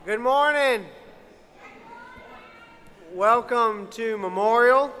Good morning. Welcome to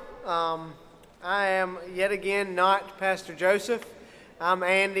Memorial. I am yet again not Pastor Joseph. I'm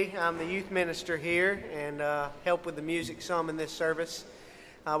Andy. I'm the youth minister here and help with the music some in this service.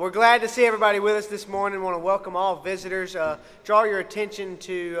 We're glad to see everybody with us this morning. I want to welcome all visitors. Draw your attention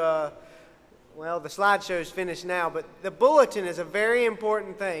to, the slideshow is finished now, but the bulletin is a very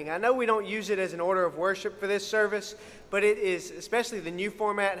important thing. I know we don't use it as an order of worship for this service, but it is, especially the new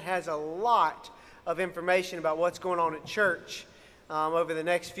format, has a lot of information about what's going on at church over the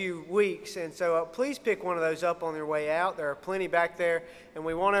next few weeks. And so please pick one of those up on your way out. There are plenty back there, and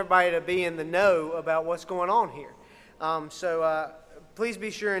we want everybody to be in the know about what's going on here. So please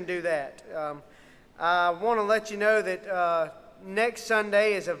be sure and do that. I want to let you know that next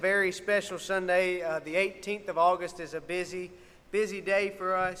Sunday is a very special Sunday. The 18th of August is a busy day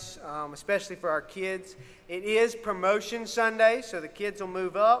for us, especially for our kids. It is Promotion Sunday, so the kids will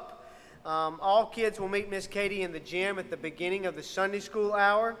move up. All kids will meet Miss Katie in the gym at the beginning of the Sunday school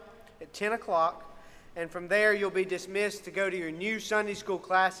hour at 10 o'clock. And from there, you'll be dismissed to go to your new Sunday school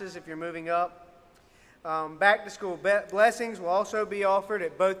classes if you're moving up. Back to school blessings will also be offered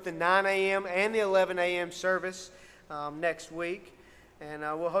at both the 9 a.m. and the 11 a.m. service next week. And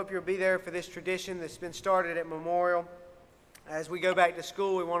we'll hope you'll be there for this tradition that's been started at Memorial. As we go back to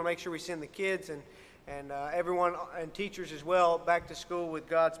school, we want to make sure we send the kids and everyone and teachers as well back to school with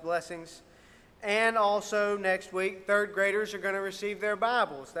God's blessings. And also next week, third graders are going to receive their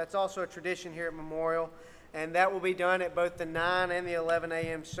Bibles. That's also a tradition here at Memorial, and that will be done at both the 9 and the 11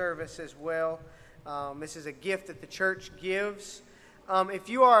 a.m. service as well. This is a gift that the church gives. If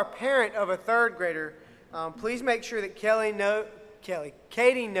you are a parent of a third grader, please make sure that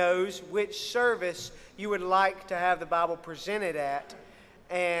Katie knows which service you would like to have the Bible presented at,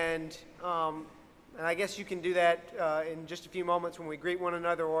 and I guess you can do that in just a few moments when we greet one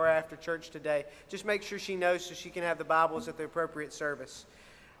another or after church today. Just make sure she knows so she can have the Bibles at the appropriate service.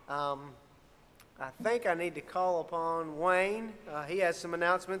 I think I need to call upon Wayne. He has some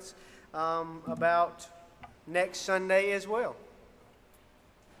announcements about next Sunday as well.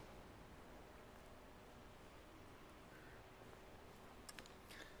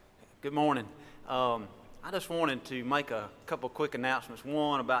 Good morning. I just wanted to make a couple quick announcements.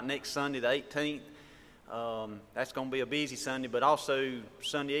 One about next Sunday, the 18th. That's going to be a busy Sunday, but also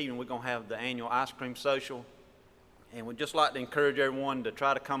Sunday evening we're going to have the annual ice cream social. And we'd just like to encourage everyone to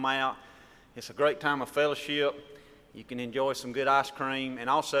try to come out. It's a great time of fellowship. You can enjoy some good ice cream. And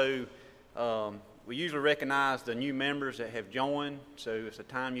also, we usually recognize the new members that have joined. So it's a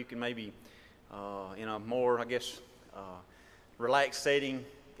time you can maybe, in a more, relaxed setting,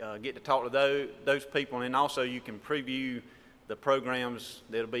 get to talk to those people, and also you can preview the programs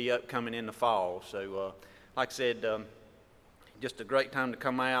that'll be upcoming in the fall. So, like I said, just a great time to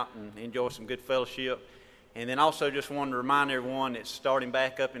come out and enjoy some good fellowship. And then also just wanted to remind everyone it's starting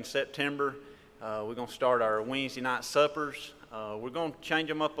back up in September. We're going to start our Wednesday night suppers. We're going to change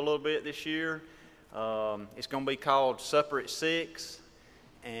them up a little bit this year. It's going to be called Supper at 6,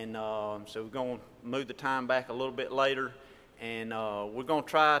 and so we're going to move the time back a little bit later. And we're going to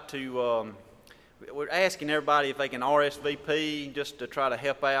try to, we're asking everybody if they can RSVP just to try to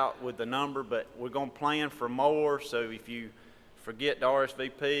help out with the number, but we're going to plan for more. So if you forget to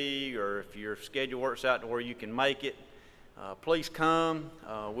RSVP or if your schedule works out to where you can make it, please come.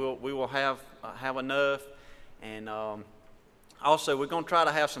 We will have enough. And also we're going to try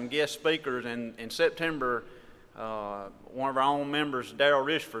to have some guest speakers. And in September, one of our own members, Daryl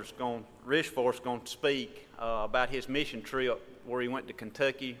Rishforth, is going to speak about his mission trip where he went to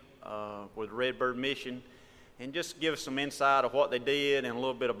Kentucky with the Redbird Mission, and just give us some insight of what they did and a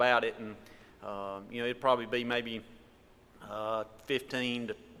little bit about it. And it'd probably be maybe 15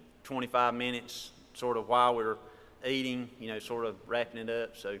 to 25 minutes, sort of while we're eating, sort of wrapping it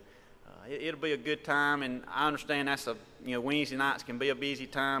up. So it'll be a good time, and I understand that's Wednesday nights can be a busy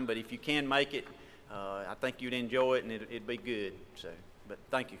time, but if you can make it, I think you'd enjoy it and it'd be good. So, but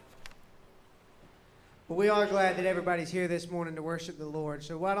thank you. Well, we are glad that everybody's here this morning to worship the Lord.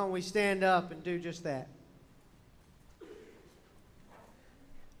 So why don't we stand up and do just that?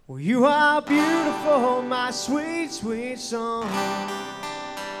 Well, you are beautiful, my sweet, sweet song.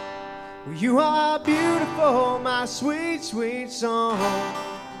 Well, you are beautiful, my sweet, sweet song.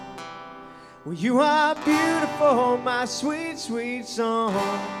 Well, you are beautiful, my sweet, sweet song.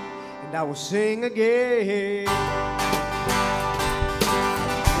 And I will sing again.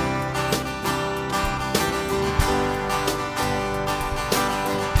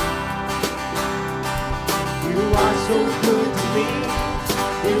 You are so good to me.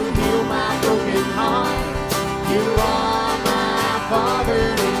 You heal my broken heart. You are my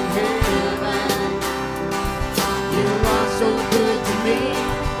Father.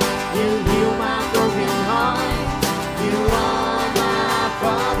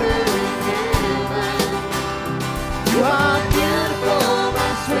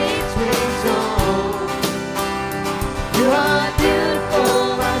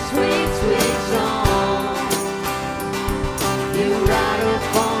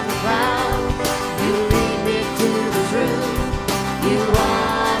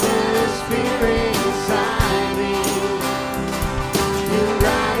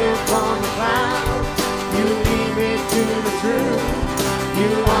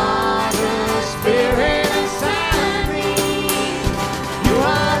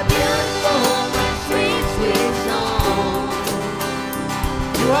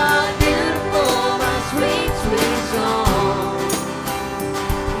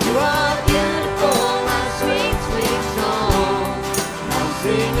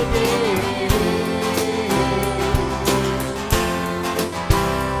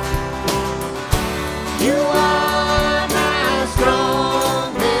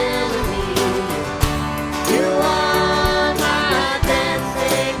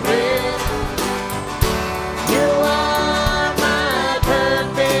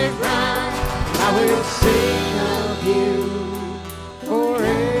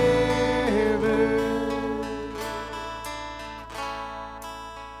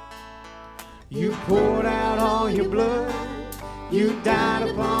 You poured out all your blood. You died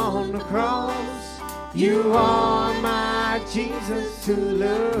upon the cross. You are my Jesus who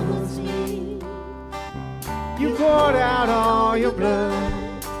loves me. You poured out all your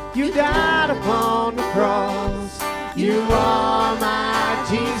blood. You died upon the cross. You are my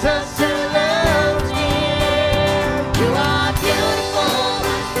Jesus who loves me. You are beautiful,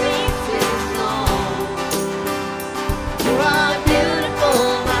 my sweet, sweet song. You are beautiful,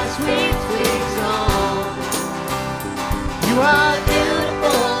 my sweet, sweet song. You are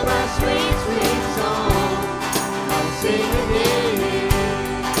beautiful, my sweet, sweet song. I'll sing again.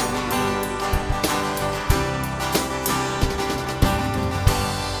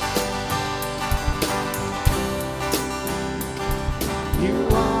 You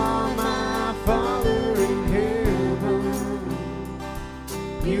are my Father in heaven.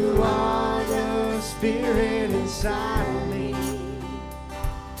 You are the Spirit inside of me.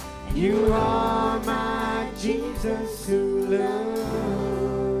 You are my Jesus who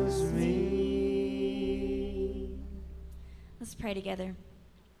loves me. Let's pray together.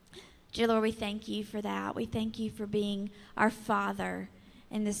 Dear Lord, we thank you for that. We thank you for being our Father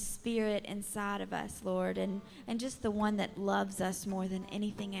and the Spirit inside of us, Lord, and just the one that loves us more than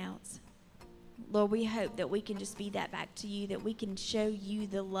anything else. Lord, we hope that we can just be that back to you, that we can show you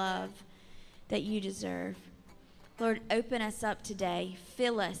the love that you deserve. Lord, open us up today.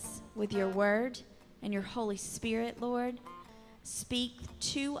 Fill us with your word and your Holy Spirit, Lord. Speak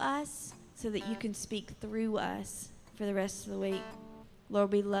to us so that you can speak through us for the rest of the week.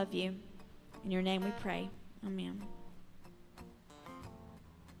 Lord, we love you. In your name we pray. Amen.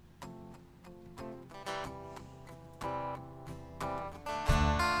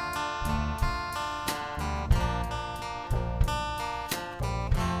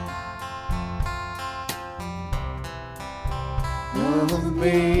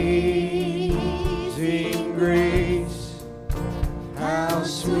 Amazing grace, how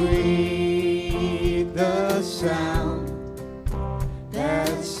sweet the sound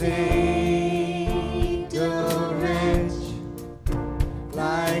that saved a wretch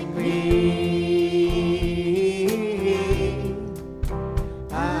like me.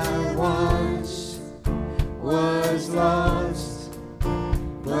 I once was lost,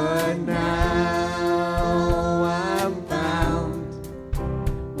 but now I'm found.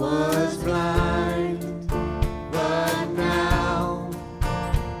 Was blind, but now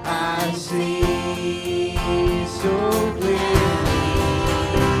I see so clearly.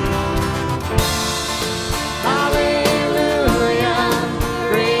 Hallelujah,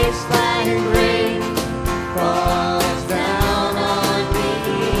 grace like rain falls down on me.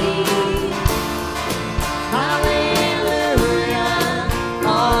 Hallelujah,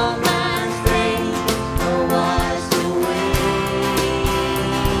 all my stains are washed away.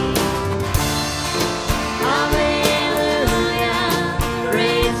 Hallelujah,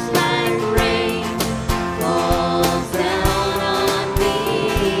 grace like rain falls down on me.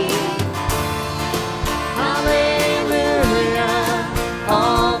 Hallelujah,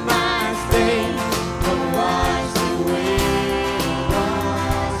 all my stains are washed away,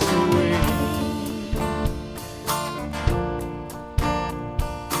 washed away.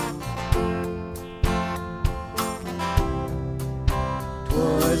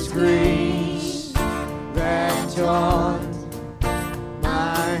 'Twas grace that taught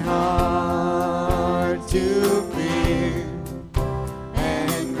my heart to fear,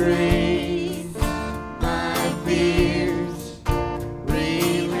 and grace my fears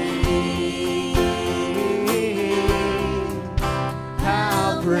relieved.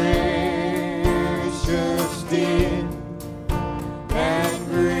 How precious did that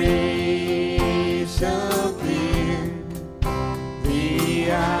grace appear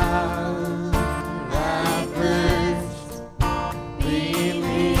the hour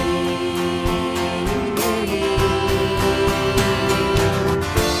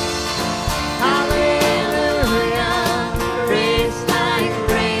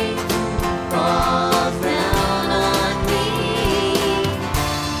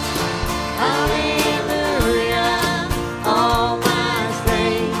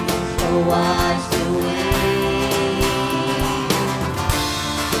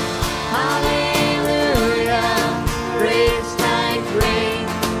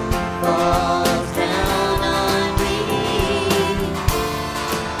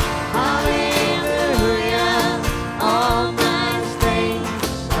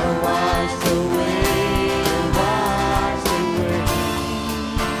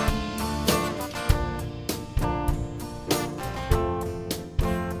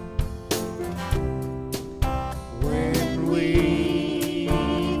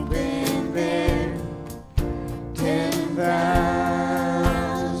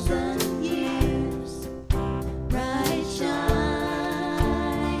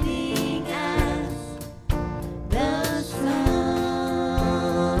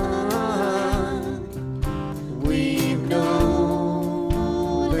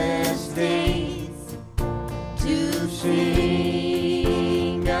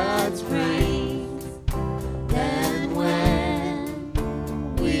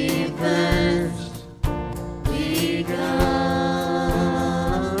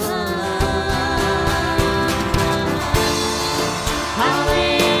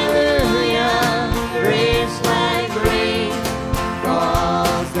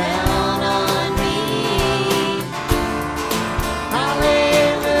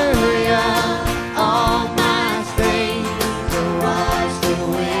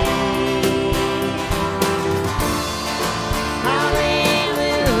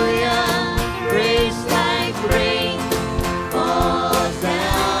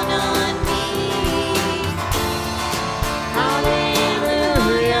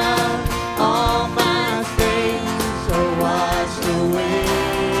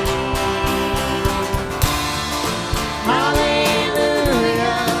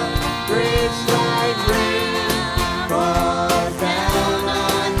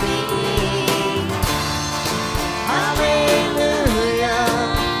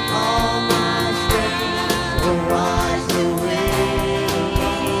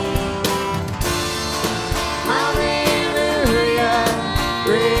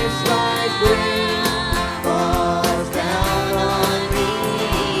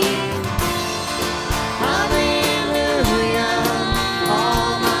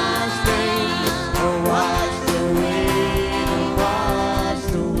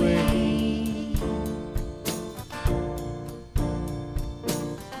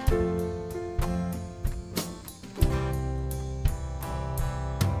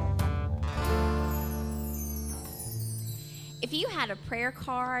if you had a prayer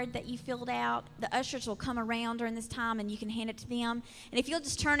card that you filled out, the ushers will come around during this time and you can hand it to them. And if you'll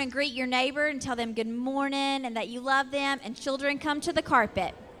just turn and greet your neighbor and tell them good morning and that you love them, and children, come to the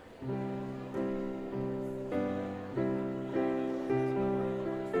carpet.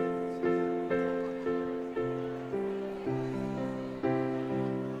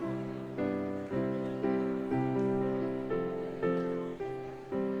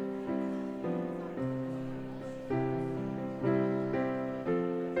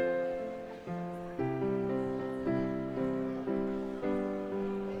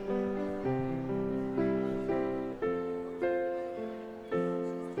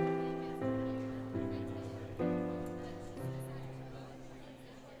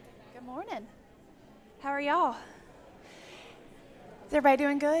 How are y'all? Is everybody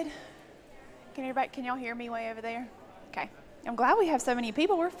doing good? Can y'all hear me way over there? Okay. I'm glad we have so many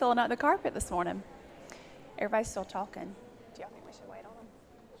people. We're filling out the carpet this morning. Everybody's still talking. Do y'all think we should wait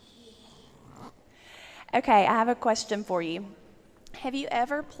on them? Okay, I have a question for you. Have you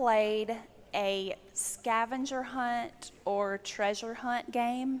ever played a scavenger hunt or treasure hunt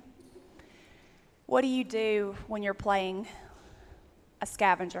game? What do you do when you're playing a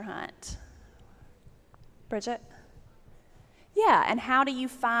scavenger hunt? Bridget? Yeah, and how do you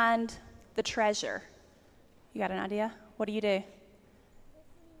find the treasure? You got an idea? What do you do?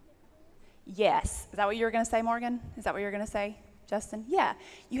 Yes. Is that what you were going to say, Morgan? Is that what you were going to say, Justin? Yeah.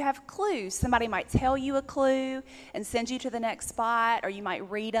 You have clues. Somebody might tell you a clue and send you to the next spot, or you might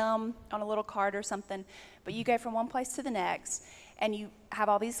read them on a little card or something. But you go from one place to the next, and you have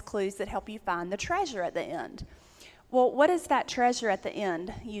all these clues that help you find the treasure at the end. Well, what is that treasure at the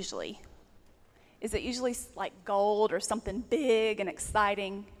end, usually? Is it usually like gold or something big and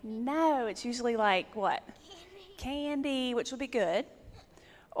exciting? No, it's usually like what? Candy, which would be good.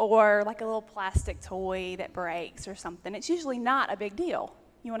 Or like a little plastic toy that breaks or something. It's usually not a big deal.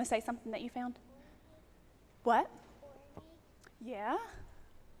 You want to say something that you found? What? Yeah?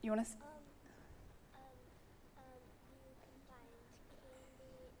 You want to?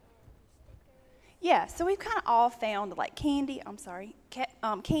 Yeah, so we've kind of all found like candy,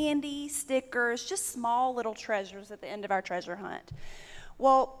 candy, stickers, just small little treasures at the end of our treasure hunt.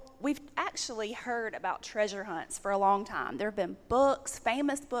 Well, we've actually heard about treasure hunts for a long time. There have been books,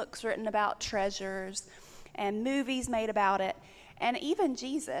 famous books written about treasures, and movies made about it. And even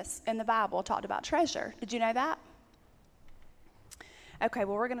Jesus in the Bible talked about treasure. Did you know that? Okay,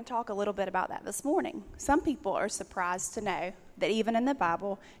 well, we're going to talk a little bit about that this morning. Some people are surprised to know that even in the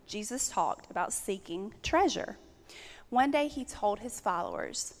Bible, Jesus talked about seeking treasure. One day he told his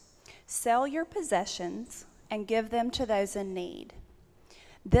followers, "Sell your possessions and give them to those in need.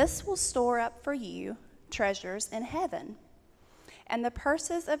 This will store up for you treasures in heaven. And the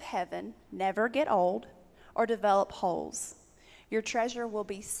purses of heaven never get old or develop holes. Your treasure will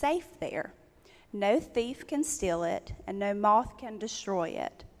be safe there. No thief can steal it, and no moth can destroy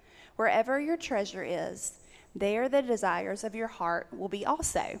it. Wherever your treasure is, there the desires of your heart will be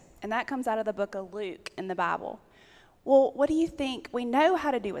also." And that comes out of the book of Luke in the Bible. Well, what do you think? We know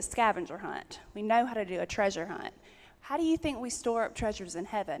how to do a scavenger hunt. We know how to do a treasure hunt. How do you think we store up treasures in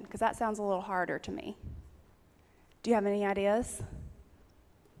heaven? Because that sounds a little harder to me. Do you have any ideas?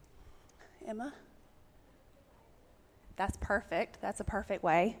 Emma? That's perfect. That's a perfect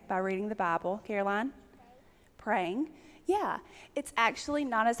way, by reading the Bible. Caroline? Praying. Yeah, it's actually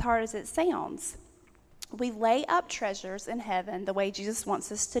not as hard as it sounds. We lay up treasures in heaven the way Jesus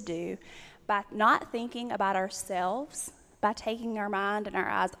wants us to do by not thinking about ourselves, by taking our mind and our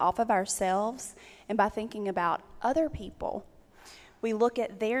eyes off of ourselves, and by thinking about other people. We look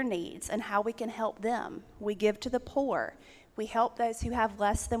at their needs and how we can help them. We give to the poor. We help those who have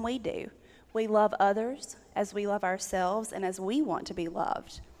less than we do. We love others as we love ourselves and as we want to be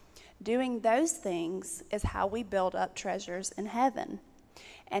loved. Doing those things is how we build up treasures in heaven.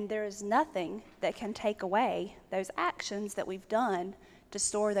 And there is nothing that can take away those actions that we've done to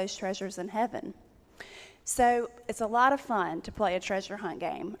store those treasures in heaven. So it's a lot of fun to play a treasure hunt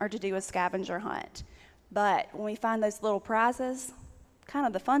game or to do a scavenger hunt. But when we find those little prizes,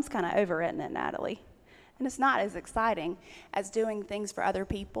 the fun's kind of over, isn't it, Natalie? And it's not as exciting as doing things for other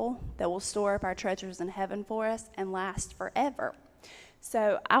people that will store up our treasures in heaven for us and last forever.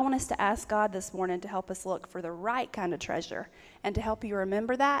 So I want us to ask God this morning to help us look for the right kind of treasure. And to help you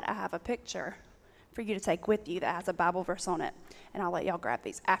remember that, I have a picture for you to take with you that has a Bible verse on it. And I'll let y'all grab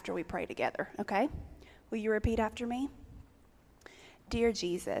these after we pray together, okay? Will you repeat after me? Dear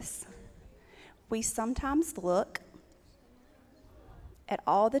Jesus, we sometimes look at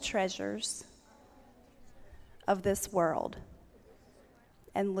all the treasures of this world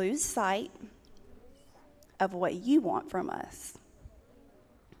and lose sight of what you want from us.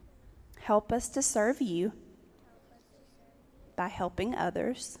 Help us to serve you by helping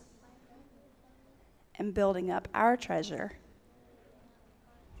others and building up our treasure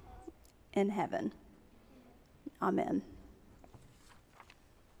in heaven. Amen.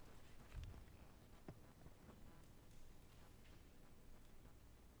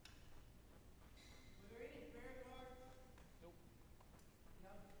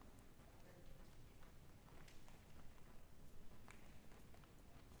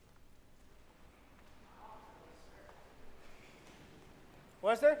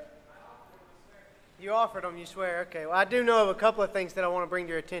 Was there? You offered them, you swear. Okay. Well, I do know of a couple of things that I want to bring to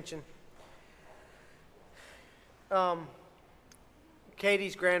your attention.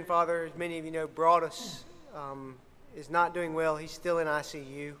 Katie's grandfather, as many of you know, Broadus, is not doing well. He's still in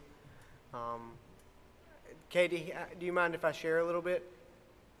ICU. Katie, do you mind if I share a little bit?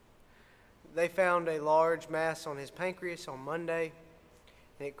 They found a large mass on his pancreas on Monday,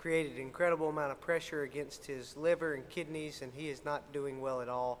 and it created an incredible amount of pressure against his liver and kidneys, and he is not doing well at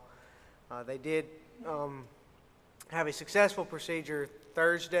all. They did have a successful procedure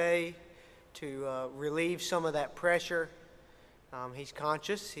Thursday to relieve some of that pressure. He's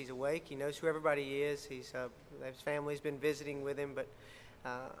conscious, he's awake, he knows who everybody is. His family's been visiting with him, but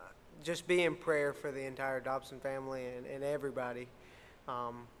just be in prayer for the entire Dobson family and everybody.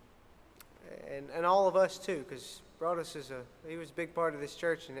 And all of us too, because Broadus he was a big part of this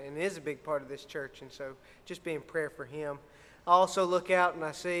church and is a big part of this church, and so just be in prayer for him. I also look out and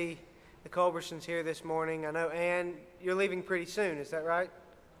I see the Culbersons here this morning. I know, Ann, you're leaving pretty soon, is that right?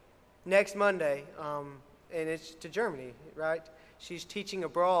 Next Monday, and it's to Germany, right? She's teaching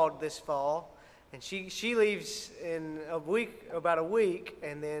abroad this fall, and she leaves in about a week,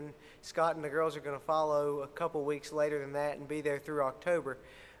 and then Scott and the girls are going to follow a couple weeks later than that and be there through October.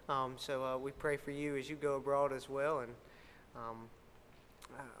 So we pray for you as you go abroad as well. And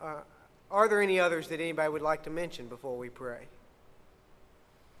are there any others that anybody would like to mention before we pray?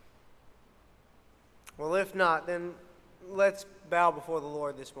 Well, if not, then let's bow before the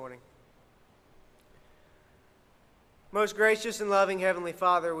Lord this morning. Most gracious and loving Heavenly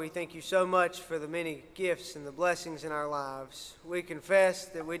Father, we thank you so much for the many gifts and the blessings in our lives. We confess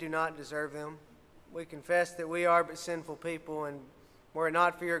that we do not deserve them. We confess that we are but sinful people, and were it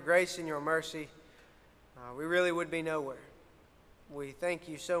not for your grace and your mercy, we really would be nowhere. We thank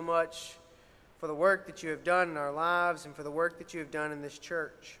you so much for the work that you have done in our lives and for the work that you have done in this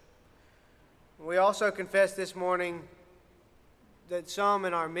church. We also confess this morning that some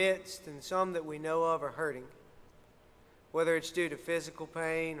in our midst and some that we know of are hurting, whether it's due to physical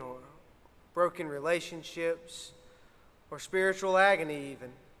pain or broken relationships or spiritual agony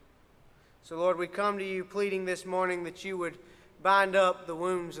even. So Lord, we come to you pleading this morning that you would bind up the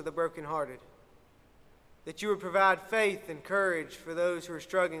wounds of the brokenhearted, that you would provide faith and courage for those who are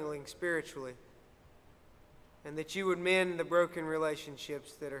struggling spiritually, and that you would mend the broken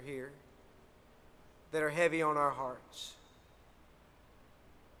relationships that are here, that are heavy on our hearts.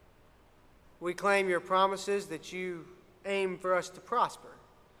 We claim your promises that you aim for us to prosper,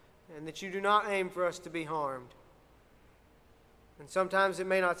 and that you do not aim for us to be harmed. And sometimes it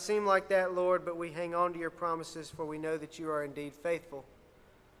may not seem like that, Lord, but we hang on to your promises, for we know that you are indeed faithful,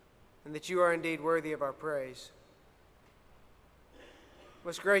 and that you are indeed worthy of our praise.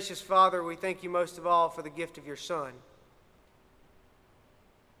 Most gracious Father, we thank you most of all for the gift of your Son,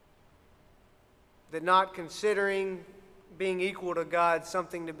 that not considering being equal to God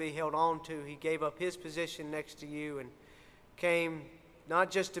something to be held on to, he gave up his position next to you and came not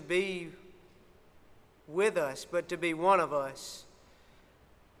just to be with us, but to be one of us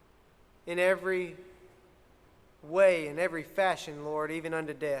in every way, in every fashion, Lord, even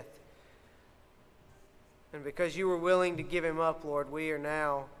unto death. And because you were willing to give him up, Lord, we are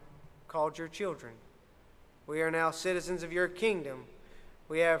now called your children. We are now citizens of your kingdom.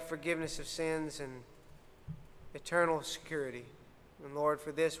 We have forgiveness of sins and eternal security. And Lord,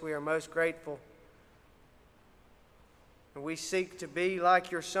 for this we are most grateful. And we seek to be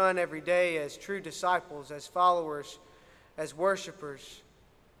like your Son every day as true disciples, as followers, as worshipers,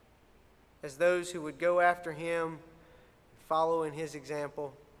 as those who would go after him, follow in his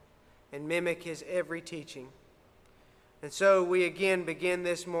example, and mimic his every teaching. And so we again begin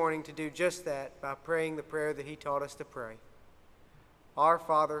this morning to do just that by praying the prayer that he taught us to pray. Our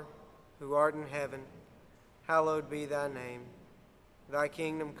Father, who art in heaven, hallowed be thy name. Thy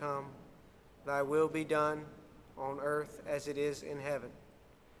kingdom come, thy will be done on earth as it is in heaven.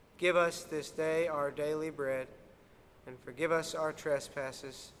 Give us this day our daily bread, and forgive us our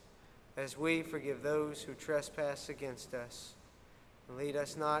trespasses, as we forgive those who trespass against us. And lead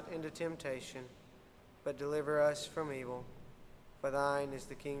us not into temptation, but deliver us from evil. For thine is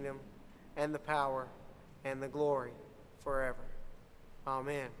the kingdom, and the power, and the glory, forever.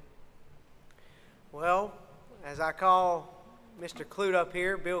 Amen. Well, as I call Mr. Clute up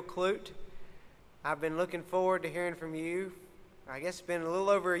here, Bill Clute, I've been looking forward to hearing from you. I guess it's been a little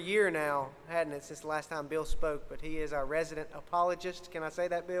over a year now, hadn't it, since the last time Bill spoke, but he is our resident apologist. Can I say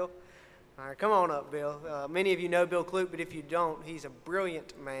that, Bill? All right, come on up, Bill. Many of you know Bill Clute, but if you don't, he's a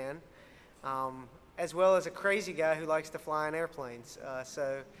brilliant man, as well as a crazy guy who likes to fly in airplanes.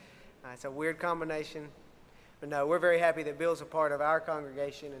 So it's a weird combination. But no, we're very happy that Bill's a part of our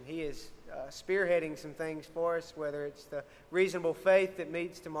congregation, and he is spearheading some things for us, whether it's the Reasonable Faith that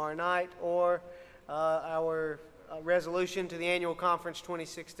meets tomorrow night or our resolution to the annual conference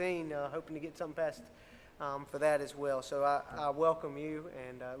 2016, hoping to get something passed for that as well. So I welcome you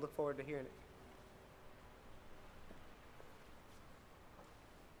and look forward to hearing it.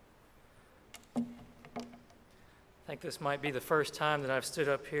 I think this might be the first time that I've stood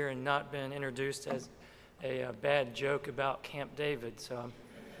up here and not been introduced as a bad joke about Camp David, so I'm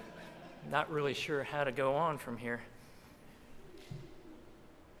not really sure how to go on from here.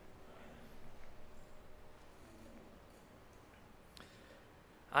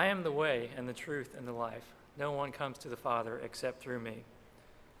 I am the way and the truth and the life. No one comes to the Father except through me.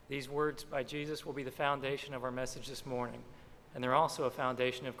 These words by Jesus will be the foundation of our message this morning, and they're also a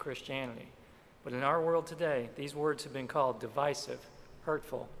foundation of Christianity. But in our world today, these words have been called divisive,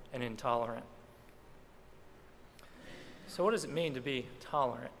 hurtful, and intolerant. So what does it mean to be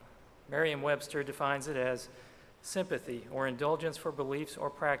tolerant? Merriam-Webster defines it as sympathy or indulgence for beliefs or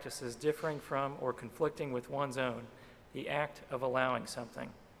practices differing from or conflicting with one's own, the act of allowing something.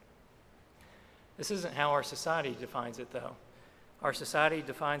 This isn't how our society defines it, though. Our society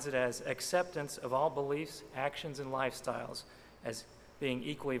defines it as acceptance of all beliefs, actions, and lifestyles as being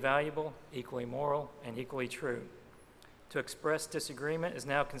equally valuable, equally moral, and equally true. To express disagreement is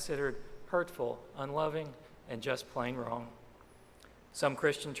now considered hurtful, unloving, and just plain wrong. Some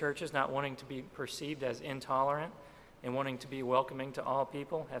Christian churches, not wanting to be perceived as intolerant and wanting to be welcoming to all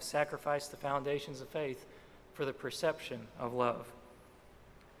people, have sacrificed the foundations of faith for the perception of love.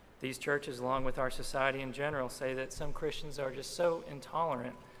 These churches, along with our society in general, say that some Christians are just so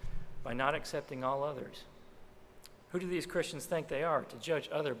intolerant by not accepting all others. Who do these Christians think they are to judge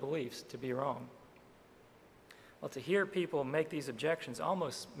other beliefs to be wrong? Well, to hear people make these objections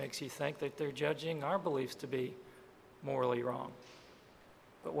almost makes you think that they're judging our beliefs to be morally wrong.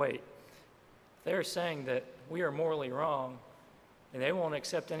 But wait, they're saying that we are morally wrong and they won't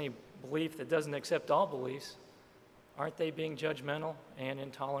accept any belief that doesn't accept all beliefs. Aren't they being judgmental and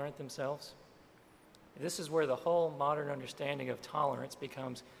intolerant themselves? This is where the whole modern understanding of tolerance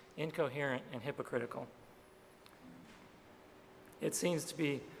becomes incoherent and hypocritical. It seems to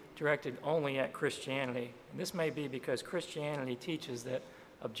be directed only at Christianity, and this may be because Christianity teaches that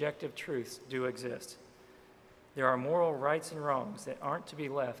objective truths do exist. There are moral rights and wrongs that aren't to be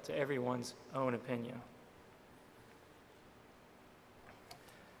left to everyone's own opinion.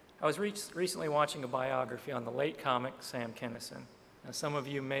 I was recently watching a biography on the late comic Sam Kinison. Now, some of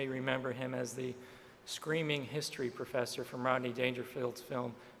you may remember him as the screaming history professor from Rodney Dangerfield's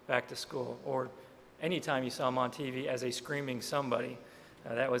film Back to School, or anytime you saw him on TV as a screaming somebody.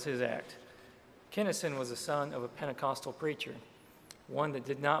 That was his act. Kinison was the son of a Pentecostal preacher, one that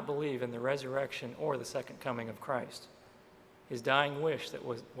did not believe in the resurrection or the second coming of Christ. His dying wish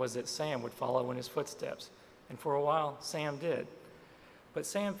was that Sam would follow in his footsteps, and for a while, Sam did. But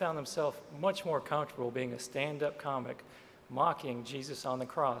Sam found himself much more comfortable being a stand-up comic, mocking Jesus on the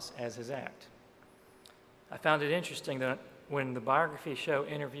cross as his act. I found it interesting that when the biography show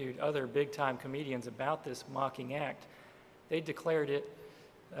interviewed other big-time comedians about this mocking act, they declared it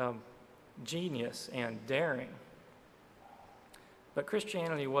genius and daring. But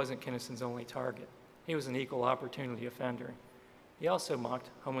Christianity wasn't Kinison's only target. He was an equal opportunity offender. He also mocked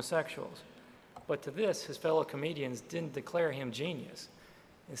homosexuals. But to this, his fellow comedians didn't declare him genius.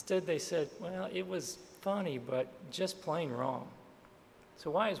 Instead, they said, well, it was funny, but just plain wrong.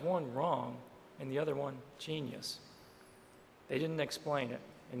 So why is one wrong and the other one genius? They didn't explain it,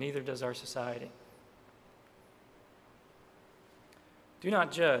 and neither does our society. Do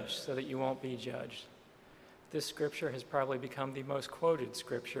not judge so that you won't be judged. This scripture has probably become the most quoted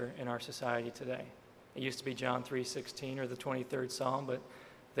scripture in our society today. It used to be John 3:16 or the 23rd Psalm, but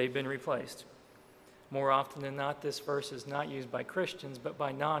they've been replaced. More often than not, this verse is not used by Christians, but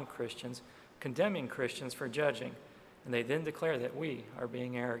by non-Christians, condemning Christians for judging, and they then declare that we are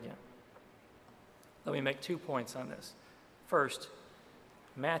being arrogant. Let me make 2 points on this. First,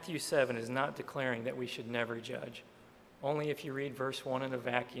 Matthew 7 is not declaring that we should never judge. Only if you read verse 1 in a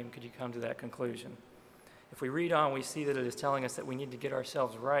vacuum could you come to that conclusion. If we read on, we see that it is telling us that we need to get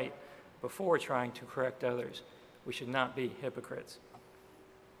ourselves right before trying to correct others. We should not be hypocrites.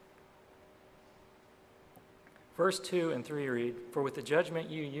 Verse 2 and 3 read, "For with the judgment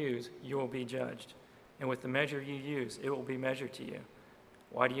you use, you will be judged, and with the measure you use, it will be measured to you.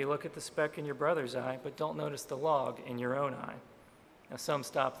 Why do you look at the speck in your brother's eye, but don't notice the log in your own eye?" Now some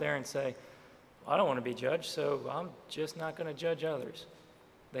stop there and say, "I don't want to be judged, so I'm just not going to judge others."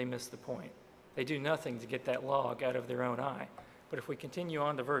 They miss the point. They do nothing to get that log out of their own eye. But if we continue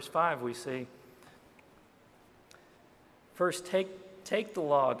on to verse 5, we see, "First take the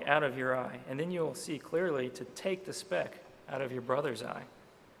log out of your eye, and then you will see clearly to take the speck out of your brother's eye."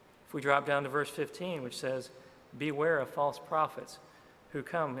 If we drop down to verse 15, which says, "Beware of false prophets who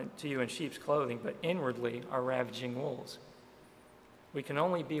come to you in sheep's clothing, but inwardly are ravaging wolves." We can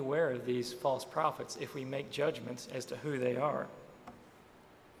only beware of these false prophets if we make judgments as to who they are.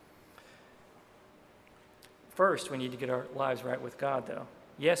 First, we need to get our lives right with God, though.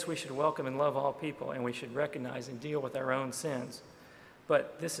 Yes, we should welcome and love all people, and we should recognize and deal with our own sins.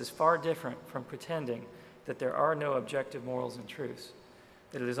 But this is far different from pretending that there are no objective morals and truths,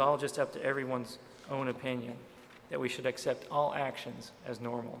 that it is all just up to everyone's own opinion, that we should accept all actions as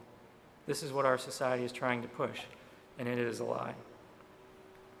normal. This is what our society is trying to push, and it is a lie.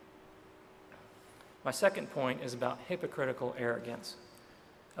 My second point is about hypocritical arrogance.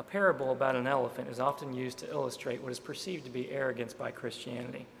 A parable about an elephant is often used to illustrate what is perceived to be arrogance by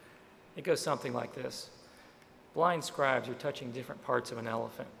Christianity. It goes something like this. Blind scribes are touching different parts of an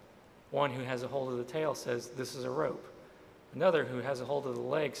elephant. One who has a hold of the tail says, "This is a rope." Another who has a hold of the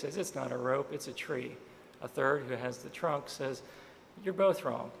leg says, "It's not a rope, it's a tree." A third who has the trunk says, "You're both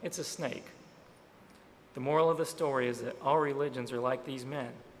wrong, it's a snake." The moral of the story is that all religions are like these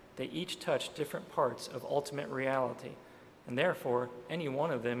men. They each touch different parts of ultimate reality, and therefore any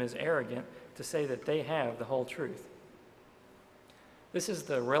one of them is arrogant to say that they have the whole truth. This is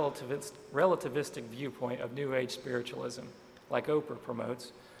the relativistic viewpoint of New Age spiritualism, like Oprah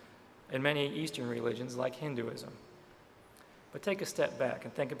promotes, and many Eastern religions like Hinduism. But take a step back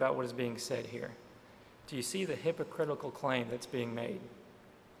and think about what is being said here. Do you see the hypocritical claim that's being made?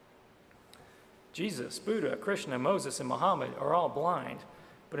 Jesus, Buddha, Krishna, Moses, and Muhammad are all blind,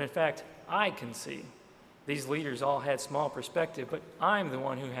 but in fact, I can see. These leaders all had small perspective, but I'm the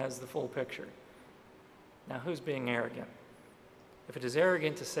one who has the full picture. Now, who's being arrogant? If it is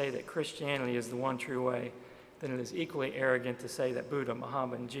arrogant to say that Christianity is the one true way, then it is equally arrogant to say that Buddha,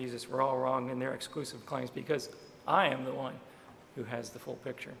 Muhammad, and Jesus were all wrong in their exclusive claims because I am the one who has the full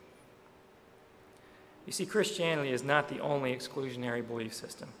picture. You see, Christianity is not the only exclusionary belief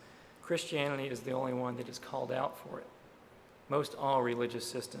system. Christianity is the only one that is called out for it. Most all religious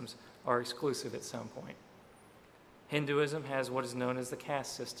systems are exclusive at some point. Hinduism has what is known as the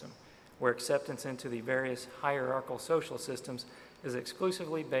caste system, where acceptance into the various hierarchical social systems is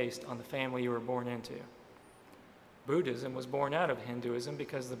exclusively based on the family you were born into. Buddhism was born out of Hinduism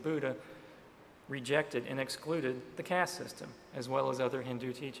because the Buddha rejected and excluded the caste system, as well as other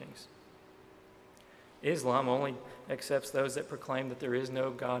Hindu teachings. Islam only accepts those that proclaim that there is no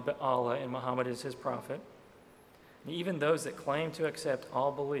God but Allah and Muhammad is his prophet. And even those that claim to accept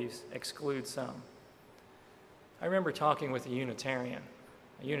all beliefs exclude some. I remember talking with a Unitarian.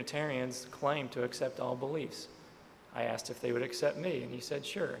 Unitarians claim to accept all beliefs. I asked if they would accept me, and he said,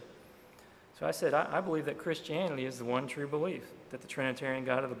 sure. So I said, I believe that Christianity is the one true belief, that the Trinitarian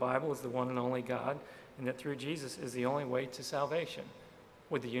God of the Bible is the one and only God, and that through Jesus is the only way to salvation.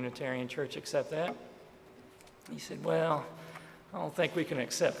 Would the Unitarian Church accept that? He said, well, I don't think we can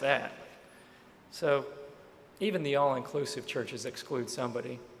accept that. So even the all-inclusive churches exclude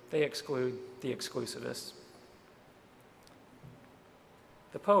somebody. They exclude the exclusivists.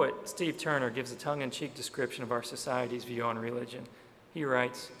 The poet Steve Turner gives a tongue-in-cheek description of our society's view on religion. He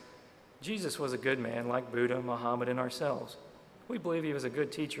writes, Jesus was a good man like Buddha, Muhammad, and ourselves. We believe he was a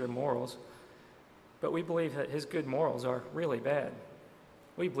good teacher of morals, but we believe that his good morals are really bad.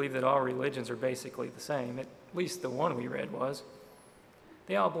 We believe that all religions are basically the same, at least the one we read was.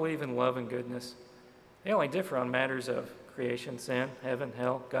 They all believe in love and goodness. They only differ on matters of creation, sin, heaven,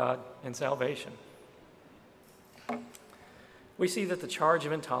 hell, God, and salvation. We see that the charge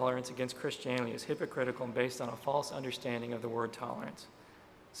of intolerance against Christianity is hypocritical and based on a false understanding of the word tolerance.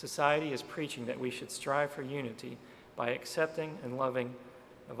 Society is preaching that we should strive for unity by being accepting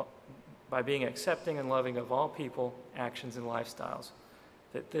and loving of all people, actions, and lifestyles,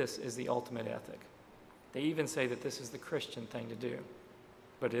 that this is the ultimate ethic. They even say that this is the Christian thing to do.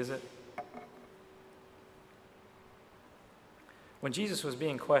 But is it? When Jesus was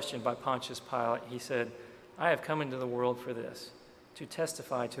being questioned by Pontius Pilate, he said, I have come into the world for this, to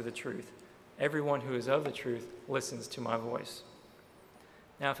testify to the truth. Everyone who is of the truth listens to my voice.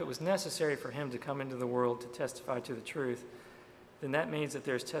 Now, if it was necessary for him to come into the world to testify to the truth, then that means that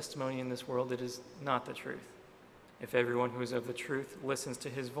there's testimony in this world that is not the truth. If everyone who is of the truth listens to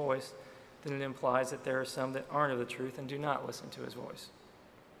his voice, then it implies that there are some that aren't of the truth and do not listen to his voice.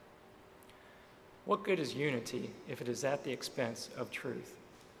 What good is unity if it is at the expense of truth?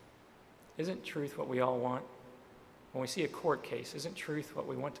 Isn't truth what we all want? When we see a court case, isn't truth what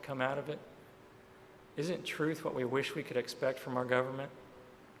we want to come out of it? Isn't truth what we wish we could expect from our government?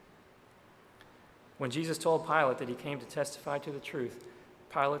 When Jesus told Pilate that he came to testify to the truth,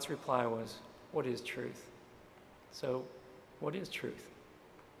 Pilate's reply was, "What is truth?" So, what is truth?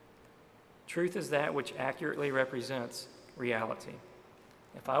 Truth is that which accurately represents reality.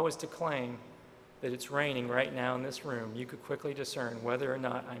 If I was to claim that it's raining right now in this room, you could quickly discern whether or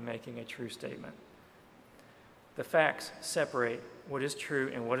not I'm making a true statement. The facts separate what is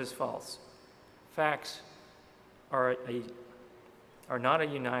true and what is false. Facts are not a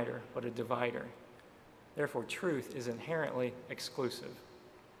uniter, but a divider. Therefore, truth is inherently exclusive.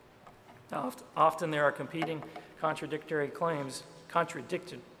 Often there are competing contradictory claims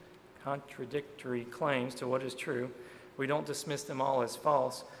to what is true. We don't dismiss them all as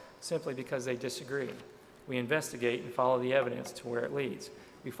false simply because they disagree. We investigate and follow the evidence to where it leads.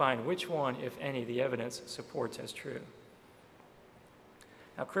 We find which one, if any, the evidence supports as true.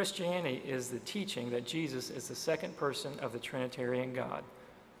 Now, Christianity is the teaching that Jesus is the second person of the Trinitarian God,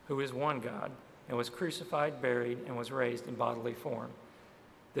 who is one God, and was crucified, buried, and was raised in bodily form.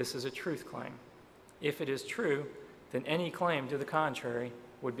 This is a truth claim. If it is true, then any claim to the contrary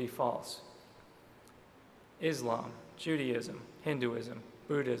would be false. Islam, Judaism, Hinduism,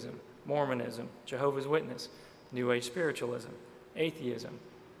 Buddhism, Mormonism, Jehovah's Witness, New Age spiritualism, atheism,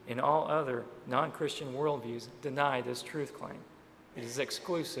 and all other non-Christian worldviews deny this truth claim. It is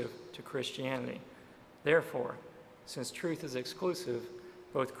exclusive to Christianity. Therefore, since truth is exclusive,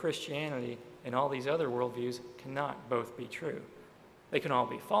 both Christianity and all these other worldviews cannot both be true. They can all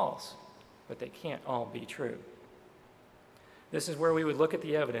be false, but they can't all be true. This is where we would look at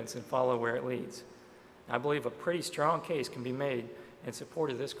the evidence and follow where it leads. I believe a pretty strong case can be made in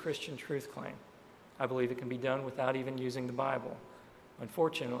support of this Christian truth claim. I believe it can be done without even using the Bible.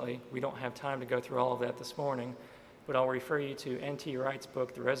 Unfortunately, we don't have time to go through all of that this morning, but I'll refer you to N.T. Wright's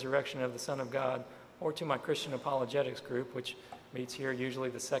book, The Resurrection of the Son of God, or to my Christian Apologetics group, which meets here usually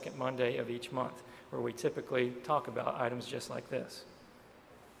the second Monday of each month, where we typically talk about items just like this.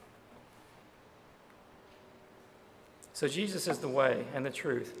 So Jesus is the way and the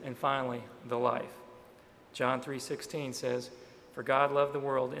truth, and finally, the life. John 3:16 says, "For God loved the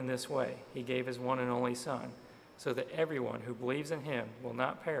world in this way. He gave his one and only Son, so that everyone who believes in him will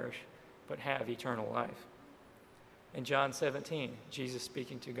not perish, but have eternal life." In John 17, Jesus,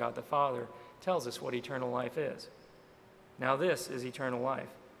 speaking to God the Father, tells us what eternal life is. "Now this is eternal life,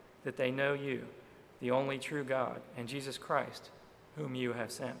 that they know you, the only true God, and Jesus Christ, whom you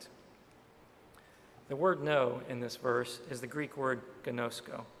have sent." The word know in this verse is the Greek word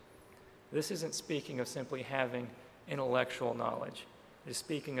gnosko. This isn't speaking of simply having intellectual knowledge. It is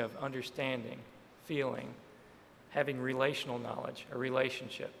speaking of understanding, feeling, having relational knowledge, a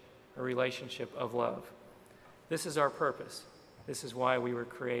relationship of love. This is our purpose. This is why we were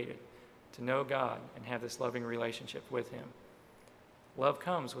created, to know God and have this loving relationship with him. Love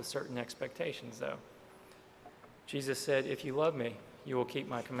comes with certain expectations, though. Jesus said, "If you love me, you will keep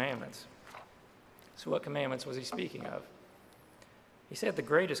my commandments." So what commandments was he speaking of? He said the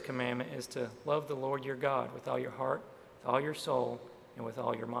greatest commandment is to love the Lord your God with all your heart, with all your soul, and with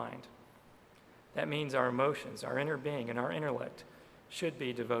all your mind. That means our emotions, our inner being, and our intellect should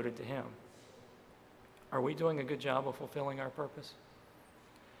be devoted to him. Are we doing a good job of fulfilling our purpose?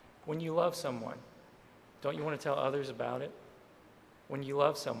 When you love someone, don't you want to tell others about it? When you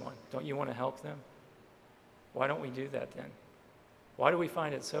love someone, don't you want to help them? Why don't we do that then? Why do we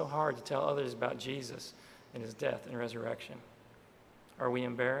find it so hard to tell others about Jesus and his death and resurrection? Are we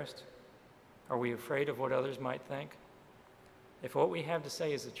embarrassed? Are we afraid of what others might think? If what we have to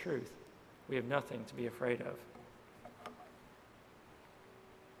say is the truth, we have nothing to be afraid of.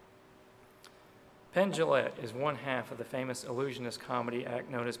 Penn Jillette is one half of the famous illusionist comedy act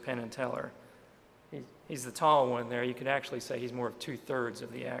known as Penn and Teller. He's the tall one there. You could actually say he's more of 2/3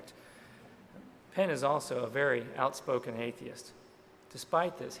 of the act. Penn is also a very outspoken atheist.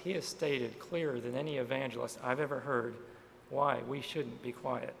 Despite this, he has stated clearer than any evangelist I've ever heard why we shouldn't be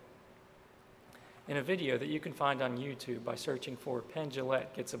quiet. In a video that you can find on YouTube by searching for Penn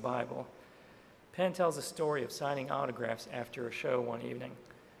Jillette Gets a Bible, Penn tells a story of signing autographs after a show one evening.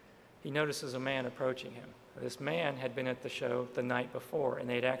 he notices a man approaching him. This man had been at the show the night before, and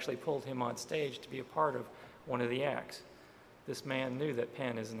they'd actually pulled him on stage to be a part of one of the acts. This man knew that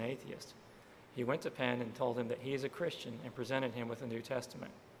Penn is an atheist. He went to Penn and told him that he is a Christian and presented him with the New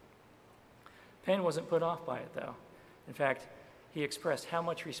Testament. Penn wasn't put off by it, though. In fact, he expressed how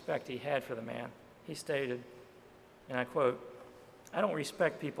much respect he had for the man. He stated, and I quote, "I don't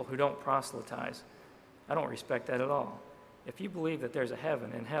respect people who don't proselytize. I don't respect that at all. If you believe that there's a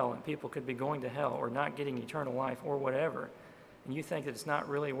heaven and hell and people could be going to hell or not getting eternal life or whatever, and you think that it's not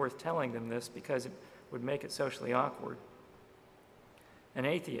really worth telling them this because it would make it socially awkward. An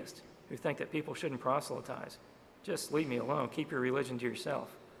atheist who think that people shouldn't proselytize, just leave me alone, keep your religion to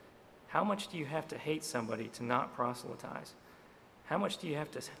yourself. How much do you have to hate somebody to not proselytize? How much do you have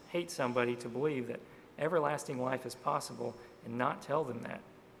to hate somebody to believe that everlasting life is possible and not tell them that?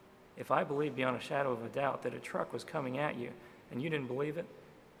 If I believed beyond a shadow of a doubt that a truck was coming at you and you didn't believe it,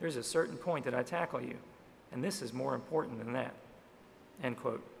 there's a certain point that I tackle you, and this is more important than that." End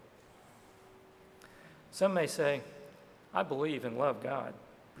quote. Some may say, "I believe and love God,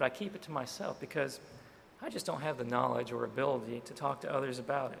 but I keep it to myself because I just don't have the knowledge or ability to talk to others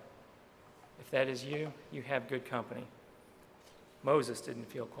about it." If that is you, you have good company. Moses didn't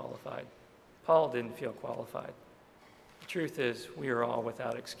feel qualified. Paul didn't feel qualified. The truth is, we are all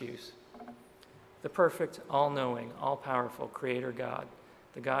without excuse. The perfect, all-knowing, all-powerful Creator God,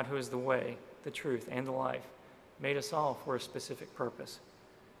 the God who is the way, the truth, and the life, made us all for a specific purpose.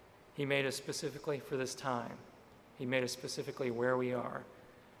 He made us specifically for this time. He made us specifically where we are.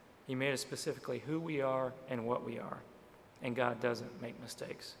 He made us specifically who we are and what we are. And God doesn't make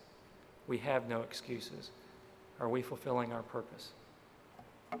mistakes. We have no excuses. Are we fulfilling our purpose?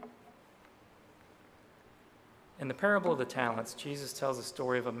 In the parable of the talents, Jesus tells a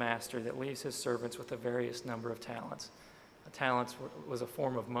story of a master that leaves his servants with a various number of talents. A talent was a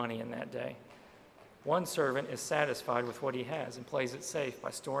form of money in that day. One servant is satisfied with what he has and plays it safe by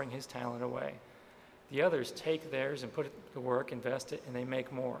storing his talent away. The others take theirs and put it to work, invest it, and they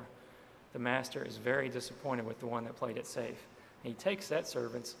make more. The master is very disappointed with the one that played it safe. And he takes that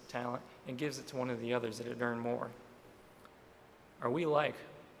servant's talent and gives it to one of the others that had earned more. Are we like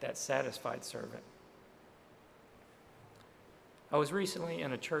that satisfied servant? I was recently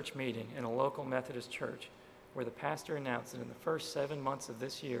in a church meeting in a local Methodist church where the pastor announced that in the first 7 months of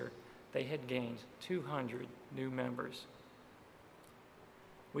this year, they had gained 200 new members.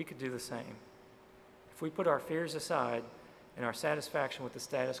 We could do the same. If we put our fears aside and our satisfaction with the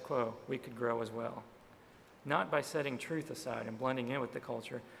status quo, we could grow as well. Not by setting truth aside and blending in with the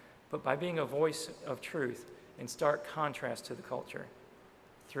culture, but by being a voice of truth in stark contrast to the culture.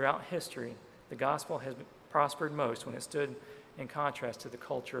 Throughout history, the gospel has prospered most when it stood in contrast to the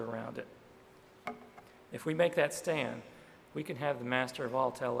culture around it. If we make that stand, we can have the master of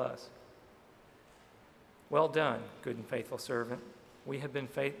all tell us, "Well done, good and faithful servant. You have been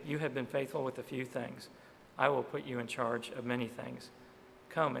faithful with a few things. I will put you in charge of many things.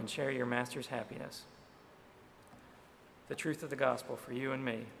 Come and share your master's happiness." The truth of the gospel for you and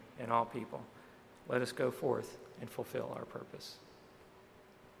me and all people. Let us go forth and fulfill our purpose.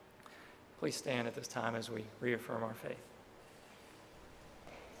 Please stand at this time as we reaffirm our faith.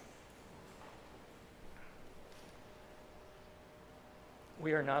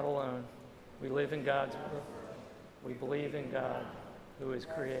 We are not alone. We live in God's world. We believe in God, who is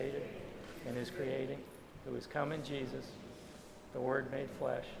created and is creating, who has come in Jesus, the Word made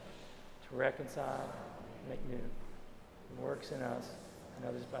flesh, to reconcile, make new. He works in us and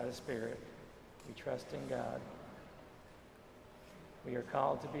others by the Spirit. We trust in God. We are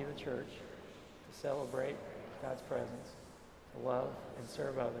called to be the church, to celebrate God's presence, to love and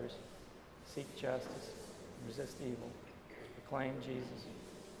serve others, seek justice, and resist evil, proclaim Jesus,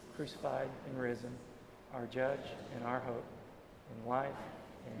 crucified and risen, our judge and our hope, in life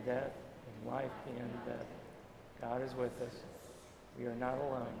and death, and life beyond death. God is with us. We are not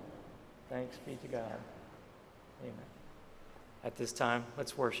alone. Thanks be to God. Amen. At this time,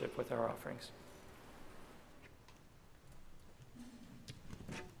 let's worship with our offerings.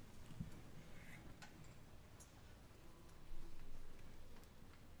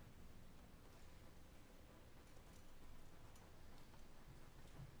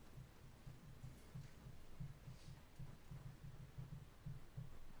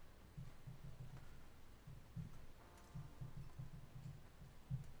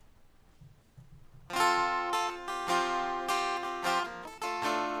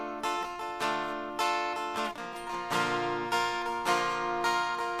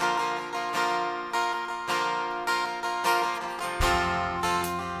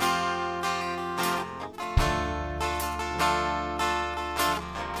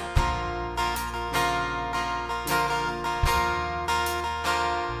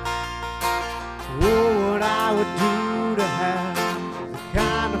 would do to have the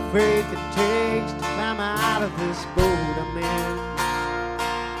kind of faith it takes to climb out of this boat I'm in,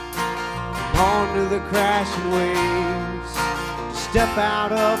 and onto the crashing waves, to step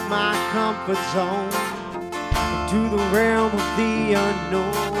out of my comfort zone, into the realm of the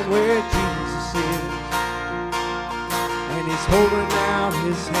unknown where Jesus is, and He's holding out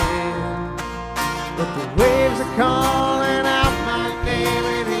His hand. But the waves are calling out my name,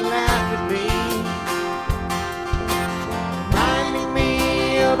 and He laughed at me, reminding me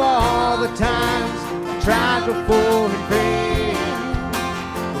of all the times I tried before and failed.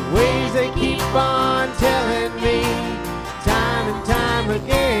 The waves they keep on telling me, time and time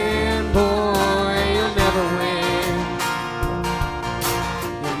again, boy, you'll never win.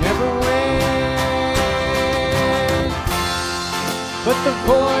 You'll never win. But the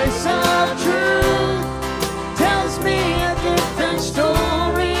voice of truth tells me a different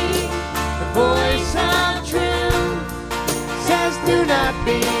story. The voice of truth says do not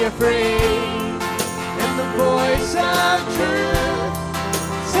be afraid. And the voice of truth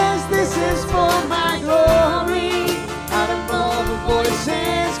says this is for my glory. Out of all the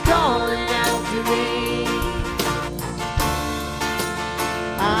voices calling out to me,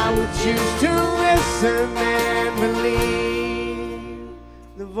 I would choose to listen and believe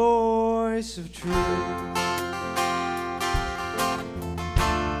the voice of truth.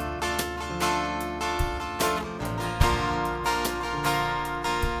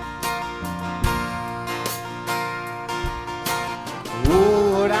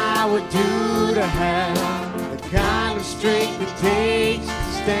 What I would do to have the kind of strength it takes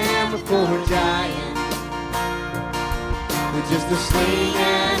to stand before a giant with just a sling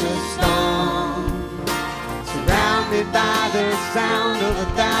and a stone, surrounded by the sound of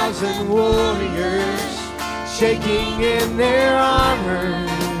 1,000 warriors shaking in their armor,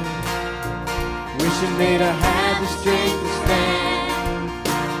 wishing they'd have had the strength to stand.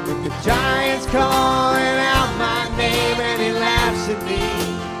 But the giant's calling out my name, and he laughs at me,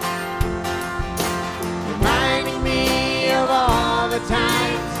 reminding me of all the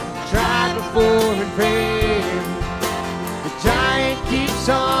times I tried before and failed. The giant keeps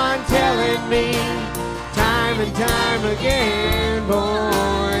on telling me, time and time again,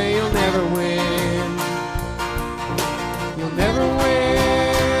 boy, you'll never win. You'll never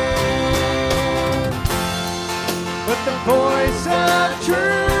win. But the voice of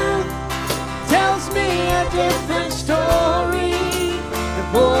truth tells me a different story. The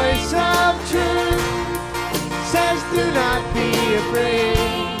voice of truth says do not be afraid.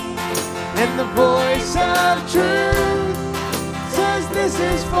 And the voice of truth says this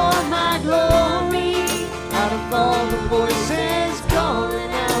is for my glory. Out of all the voices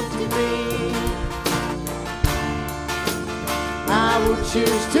calling out to me, I will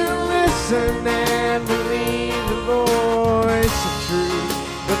choose to listen and believe the voice of truth.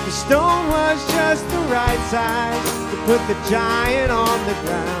 But the stone was just the right size to put the giant on the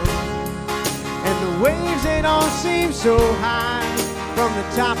ground, and the waves, they don't seem so high from the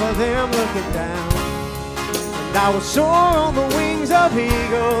top of them looking down. And I will soar on the wings of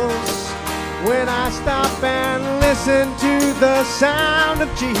eagles when I stop and listen to the sound of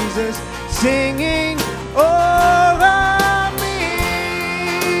Jesus singing over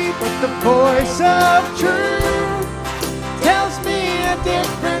me. But the voice of truth tells me a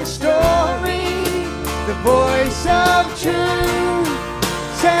different story. The voice of truth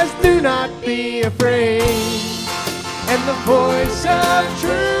says do not be afraid. And the voice of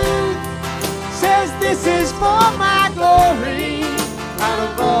truth says this is for my glory. Out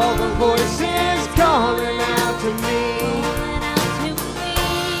of all the voices calling out to me,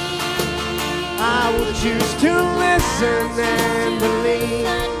 I will choose to listen and believe.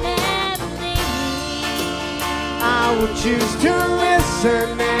 I will choose to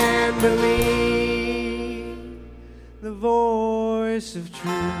listen and believe the voice of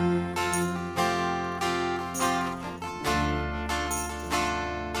truth.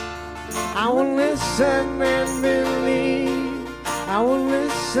 I will listen and believe. I will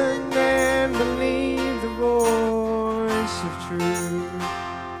listen and believe the voice of truth.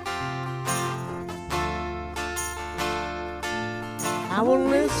 I will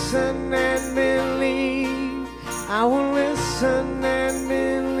listen and believe. I will listen and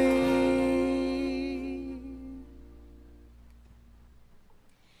believe.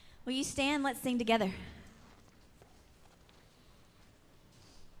 Will you stand? Let's sing together.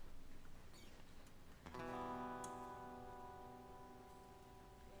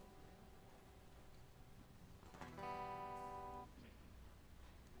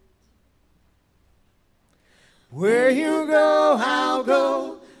 Where you go, I'll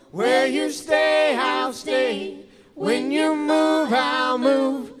go. Where you stay, I'll stay. When you move, I'll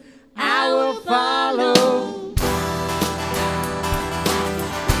move. I will follow.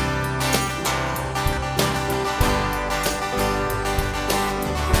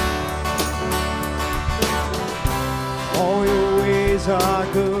 All your ways are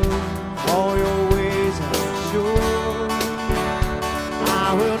good, all your ways are sure.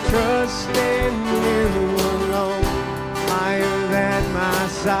 I will trust in you alone, higher than my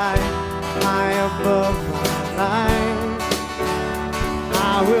sight, high above my life.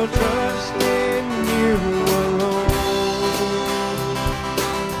 I will trust in you alone,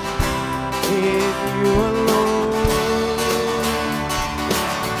 in you alone.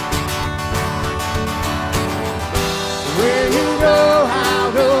 Where you go,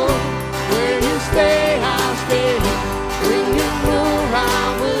 I'll go. Where you stay, I'll stay. When you move,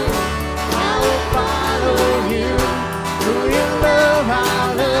 I'll move. I will follow you. Who you love,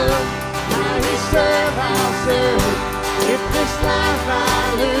 I'll love. How you serve, I'll serve. If this life I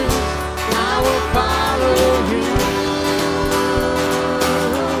lose, I will follow you.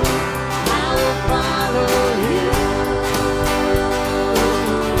 I will follow you.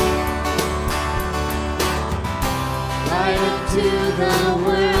 Right into the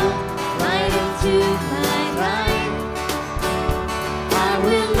world, right into my life. I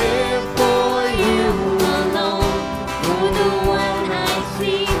will live for you alone, for the one I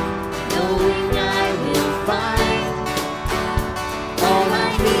see, knowing I will find all I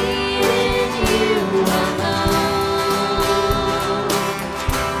need in you alone,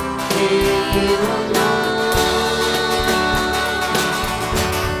 in you alone.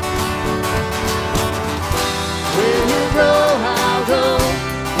 Where you go, I'll go.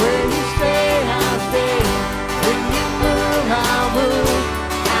 Where you stay, I'll stay. When you move, I'll move.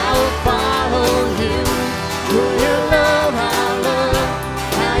 I will follow you. Who you love, I'll love.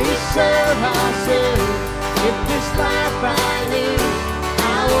 How you serve, I'll serve. If this life I live,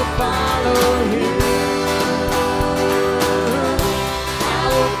 I will follow you. I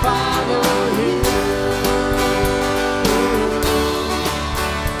will follow you.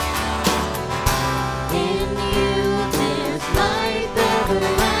 In you there's life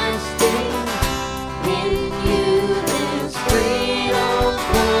everlasting. In you there's freedom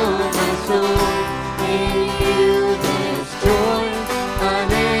for my soul. In you there's joy,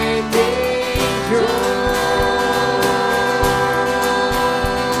 unending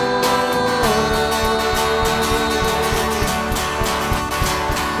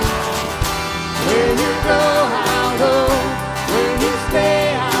Where you go, I'll go. Where you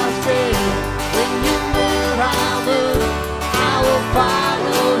stay, I'll stay. When you move, I'll move. I will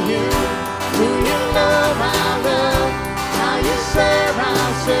follow you. Who you love, I'll love. How you serve,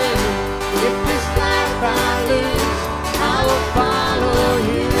 I'll serve. If this life I lose, I will follow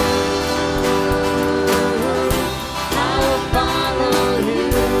you. I will follow you.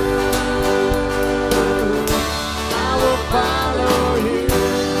 I will follow you.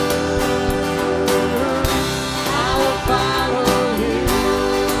 I will follow you.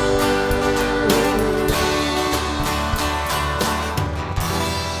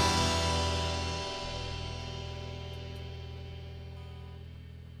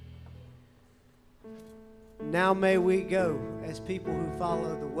 Now may we go as people who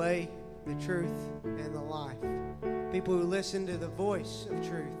follow the way, the truth, and the life. People who listen to the voice of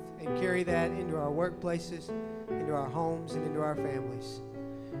truth and carry that into our workplaces, into our homes, and into our families.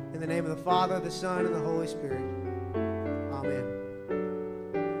 In the name of the Father, the Son, and the Holy Spirit. Amen.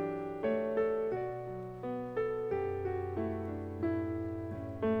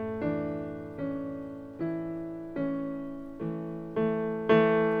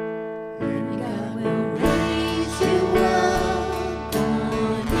 God will raise you up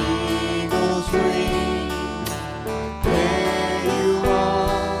on eagle's wings. There you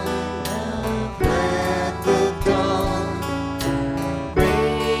are, the breath of dawn.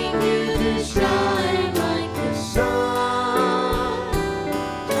 Bring you to shine like the sun,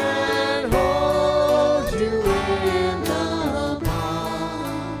 and hold you in the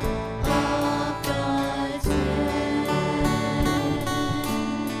palm of God's hand.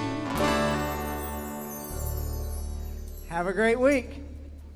 Have a great week.